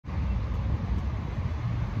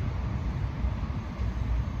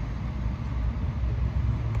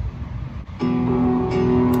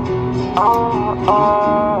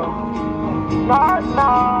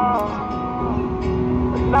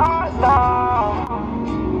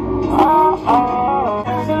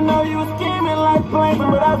I know you was scheming like plain,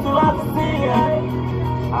 but that's what I see.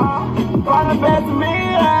 Brought her back to me.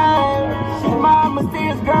 She's my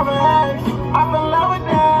mysterious girlfriend. I fell in love with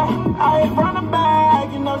her. I hit from the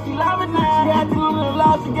back, you know she loving that. She had to lose the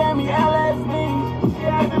love, she gave me LSD. She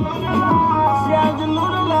had to lose the love. She had to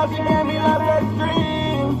lose the love, she gave me love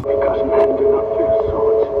extreme. Because men do not fear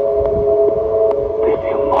swords. They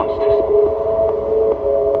fear monsters.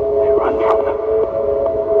 They run from them.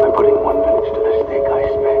 By putting one village to the stake, I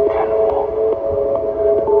spared 10 more.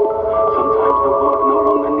 Sometimes the world no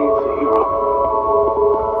longer needs a hero.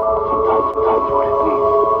 Sometimes what it needs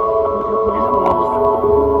is a monster.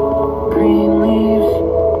 Green leaves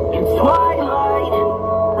in twilight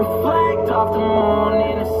reflect off the moon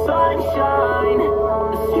in the sunshine.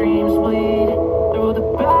 The streams bleed through the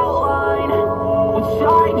belt line, which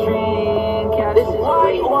I drink as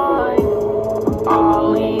white wine.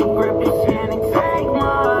 I'll leave, grip his hand and take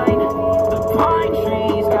mine. The pine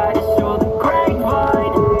trees guide us through the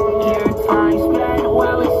grapevine. Here time spent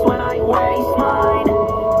well is when I waste mine.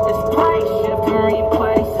 This place shift and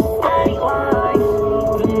replace the state lines.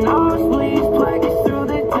 The nosebleeds plague us through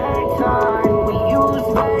the daytime. We use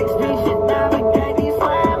vegs, we should navigate these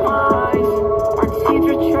landmines. Our teeth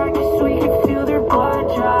retract as we can feel their blood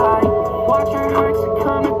dry. Watch our hearts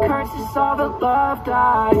succumb to curses, all the love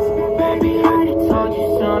dies. Baby, I'd have told you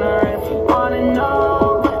sooner if you wanna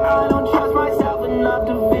know. But I don't trust myself enough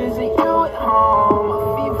to visit you at home. I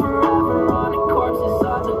feed forever on the corpses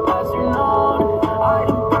of the lesser known. I'd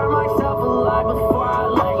have burned myself alive before I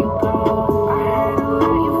let you go. I had to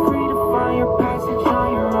let you free to find your passage on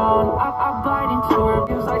your own. I bite into her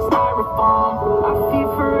views like styrofoam. I feed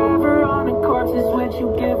forever on the corpses which you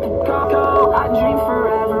give to go. I dream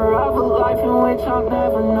forever of a life in which I'll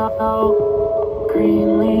never know.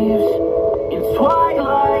 Green leaves in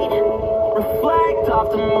twilight reflect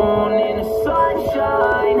off the moon in the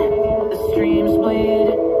sunshine. The streams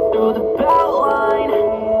bleed through the belt line,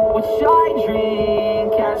 which I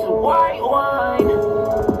drink as white wine.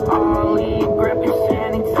 I'll leave, grip his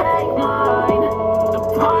hand and take mine. The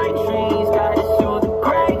pine trees guide us through the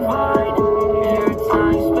grapevine. Here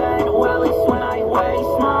time spent well is when I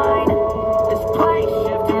waste mine. This place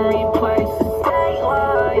shift and replace the state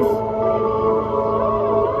lines.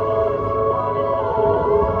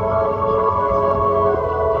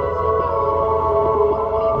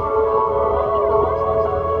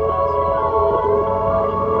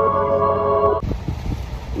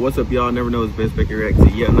 What's up, y'all? Never know it's best back react to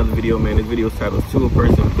yet another video, man. This video is titled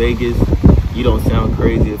Sewerperson Vegas. You don't sound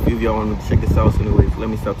crazy. If y'all want to check this out, so anyways, let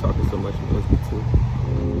me stop talking so much and let's get to it.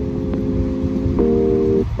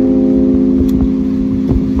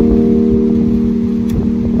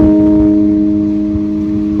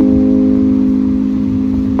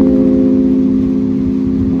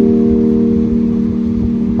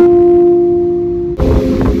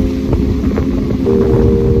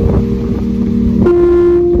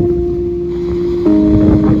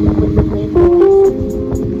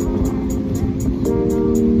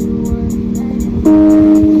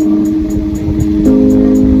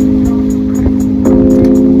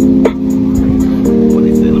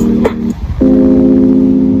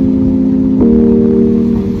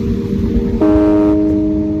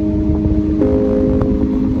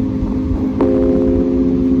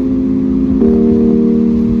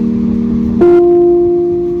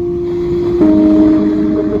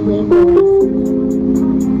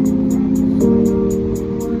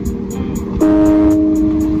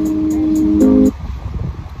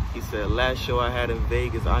 Last show I had in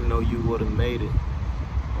Vegas, I know you would have made it.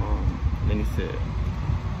 Then he said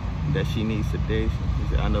that she needs sedation. He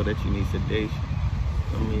said, I know that you need sedation.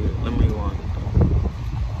 Let me rewind it.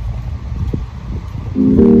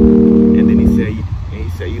 And then he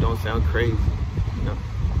said you don't sound crazy. You know?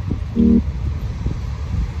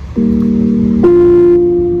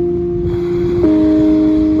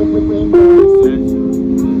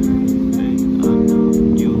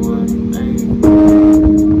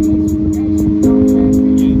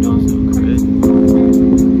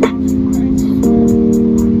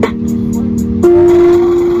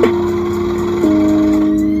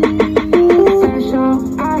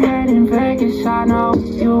 I know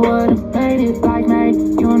you would've made it like me.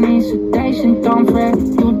 You need sedation, don't fret.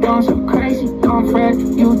 You don't so crazy, don't fret.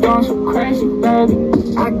 You don't so crazy, baby.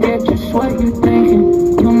 I get just what you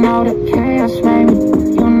thinking. You know that chaos made me.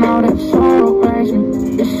 You know that sorrow raised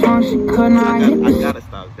me. This song she could not hit. I gotta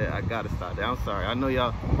stop that. I'm sorry. I know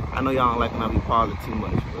y'all don't like when I be pausing too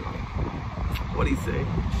much, but What he say?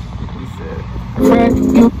 He said, Fred,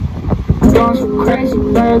 you going so crazy,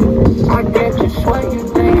 baby. I get just what you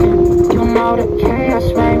thinking. You know that chaos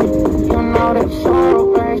made me. You know that sorrow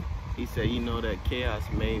raised. he said, you know that chaos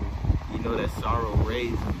made me. You know that sorrow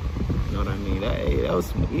raised me. You know what I mean? That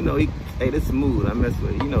was, you know, hey, this smooth. I mess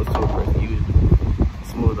with it. You know, Sewerperson usually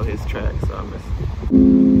smooth on his track, so I mess with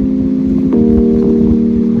it.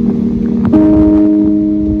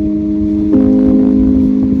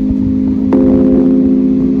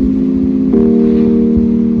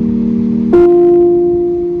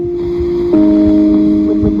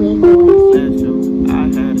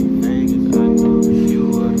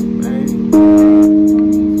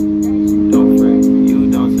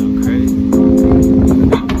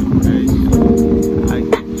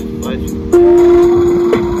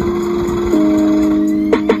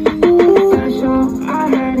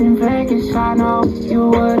 I know you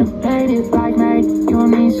would've made it like me. You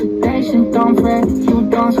need sedation, don't fret. You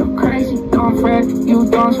done so crazy, don't fret. You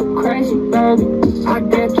done so crazy, baby. I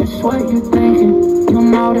get just what you thinking. You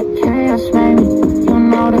know that chaos made me. You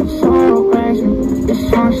know that sorrow raised me. This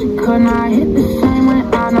song she could not hit the same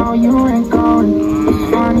when I know you ain't going.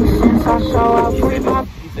 It's funny since I show up with my.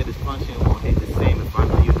 He said this function won't hit the same if I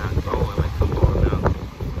know you're not going. Like, come on now.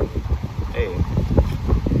 Hey,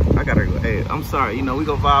 I gotta go. Hey, I'm sorry. You know, we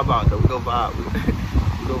go vibe out though. We go vibe.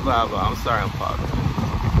 We go vibe out. I'm sorry, I'm bothered.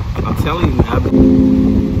 I'm telling you,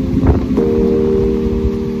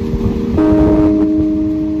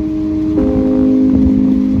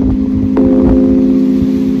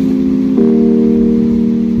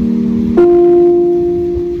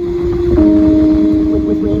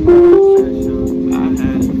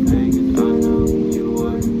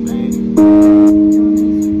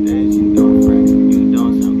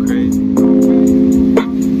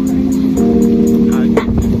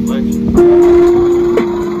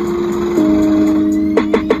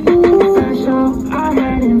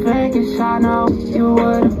 I know you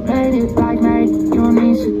would've played it like me. You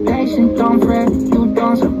need sedation, don't fret. You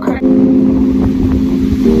done so crazy.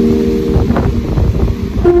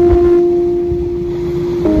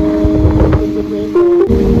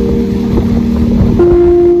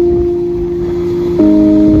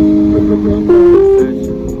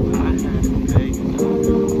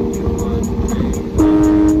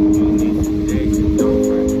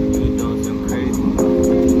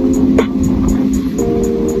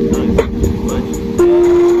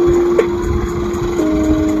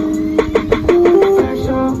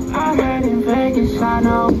 I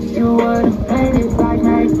know you would've played it like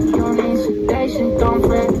me. You need sedation, don't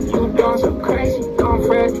fret. You done so crazy, don't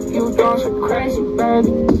fret. You done so crazy,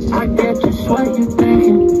 baby. I get just what you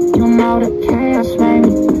thinking. You know that chaos made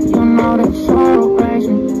me. You know that sorrow raised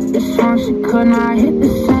me. This song she could not hit the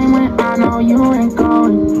same when I know you ain't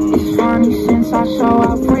going. It's funny since I show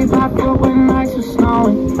up free by foot when nights are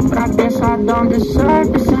snowing. But I guess I don't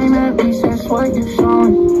deserve the same, at least that's what you're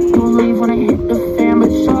showing. You leave when it hit the fan,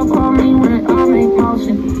 but so call me when I make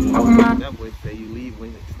motion. That boy say you leave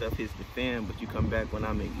when stuff hits the fan, but you come back when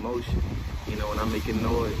I make motion. You know, when I'm making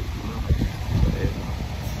noise. You know?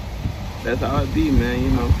 But that's how it be, man.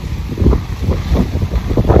 You know.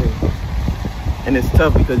 And it's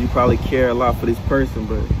tough because you probably care a lot for this person,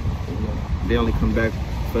 but you know, they only come back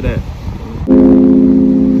for that. You know?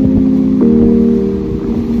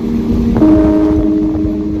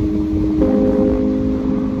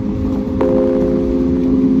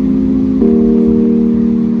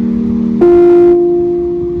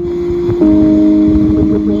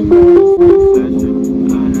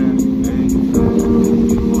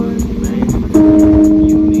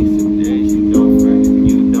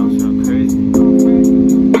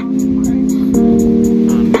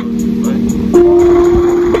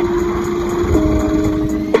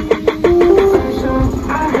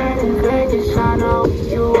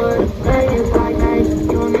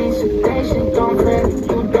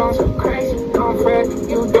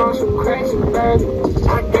 You done so crazy, baby.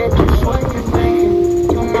 I get just what you're thinking.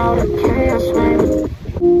 You know the chaos made me.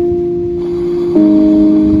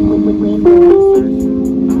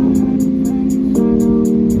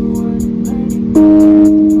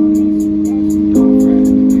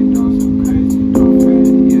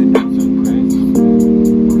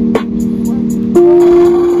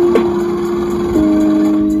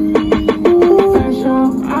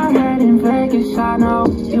 I know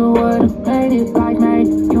you would've played it like me.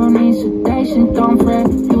 You need sedation, don't fret.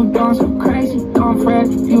 You done so crazy, don't fret.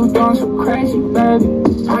 You done so crazy, baby.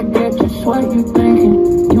 I get just what you thinking.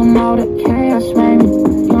 You know that chaos made me.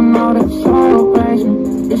 You know that sorrow raised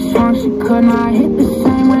me. This song she could not hit the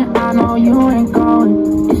same when I know you ain't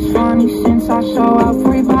going. It's funny since I show up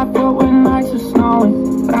free by foot when nights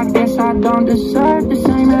deserve the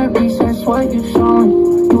same, at least that's what you're showing.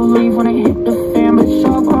 You leave when it hit the fan, but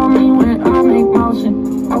you'll call me when I make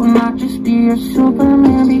motion. I will not just be your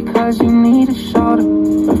Superman because you need a shoulder.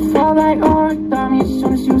 I felt like origami as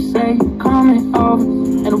soon as you say you're coming over.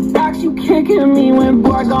 And the rocks you kicking me when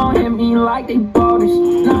boy gon' hit me like they boulders.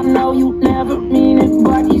 And I know you never mean it,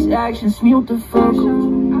 but these actions mute the focus.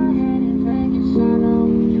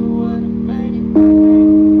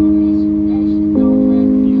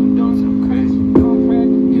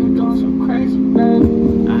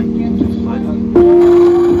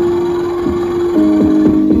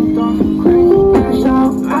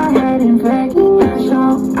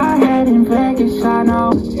 I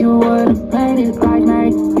know you would've made it like me.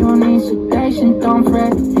 You need sedation, don't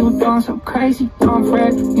fret. You done so crazy, don't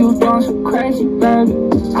fret. You done so crazy, baby.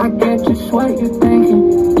 I get just what you're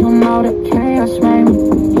thinking. You know that chaos made me.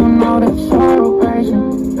 You know that sorrow raised me.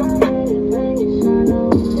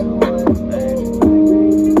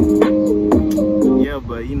 Yeah,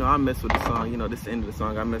 but you know, I mess with the song. You know, this is the end of the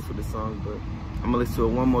song. I mess with the song, but I'm gonna listen to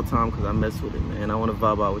it one more time because I mess with it, man. I want to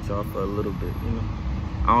vibe out with y'all for a little bit, you know.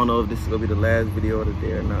 I don't know if this is gonna be the last video of the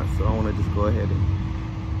day or not, so I want to just go ahead and,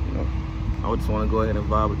 you know, I just want to go ahead and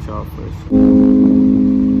vibe with y'all first.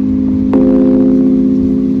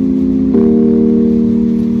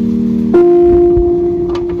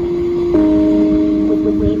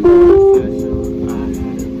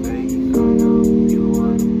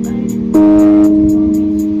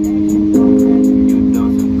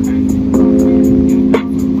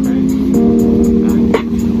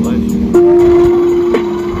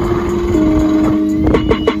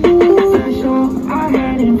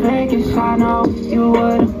 I know you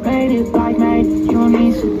would've made it like me. You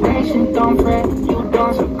need sedation, don't fret. You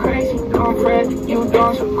done so crazy, don't fret. You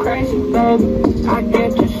done so crazy, baby. I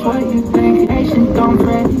get just what you think. Patient, don't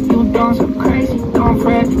fret. You done so crazy, don't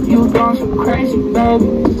fret. You done so crazy, baby.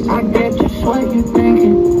 I get just what you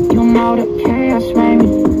thinking. You know that chaos made me.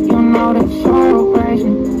 You know that sorrow raised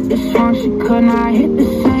me. This song she could not hit the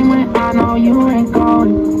same way. I know you ain't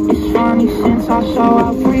going. It's funny since I show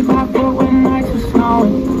up 3 by 4 when nights are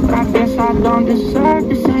snowing. But I guess I don't deserve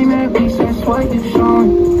the same, at least that's what you're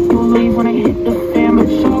showing. You leave when it hit the fan, but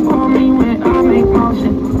you'll call me when I make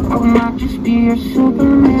motion. I will not just be your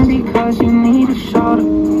Superman because you need a shoulder.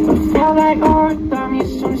 But I feel like origami as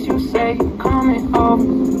soon as you say you're coming over.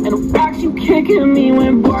 And the rocks you kicking me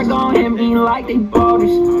when boy gon' hit me like they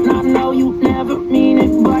boulders. And I know you never mean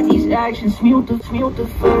it, but these actions mute the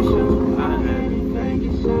focus. I had in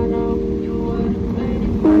Vegas, I know you would've made it.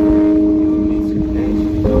 You need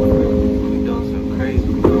sedation, don't fret. You done so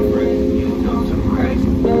crazy, don't fret. You done so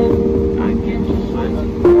crazy, baby. I get you sweating.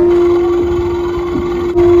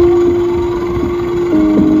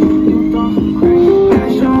 You done so crazy. That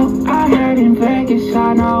show I had in Vegas, I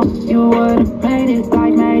know you would've made it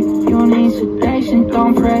like me. You need sedation,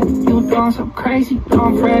 don't fret. You done so crazy,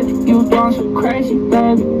 don't fret. You done so crazy,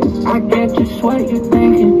 baby. I get just what you're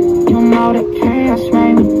thinking. You know that chaos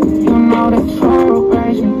made me. You know that sorrow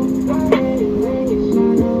raised me. Don't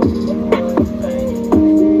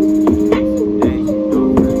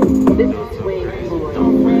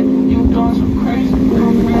fret. You done so crazy,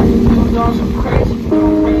 don't fret. You done so crazy,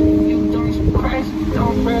 don't fret. You done so crazy,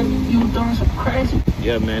 don't fret. You done so crazy.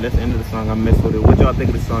 Yeah, man, that's the end of the song. I messed with it. What y'all think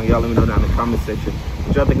of the song? Y'all let me know down in the comment section.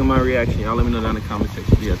 What y'all think of my reaction? Y'all let me know down in the comment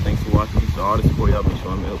section. Yeah, thanks for watching. So all the support y'all been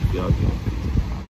showing me, I hope y'all do.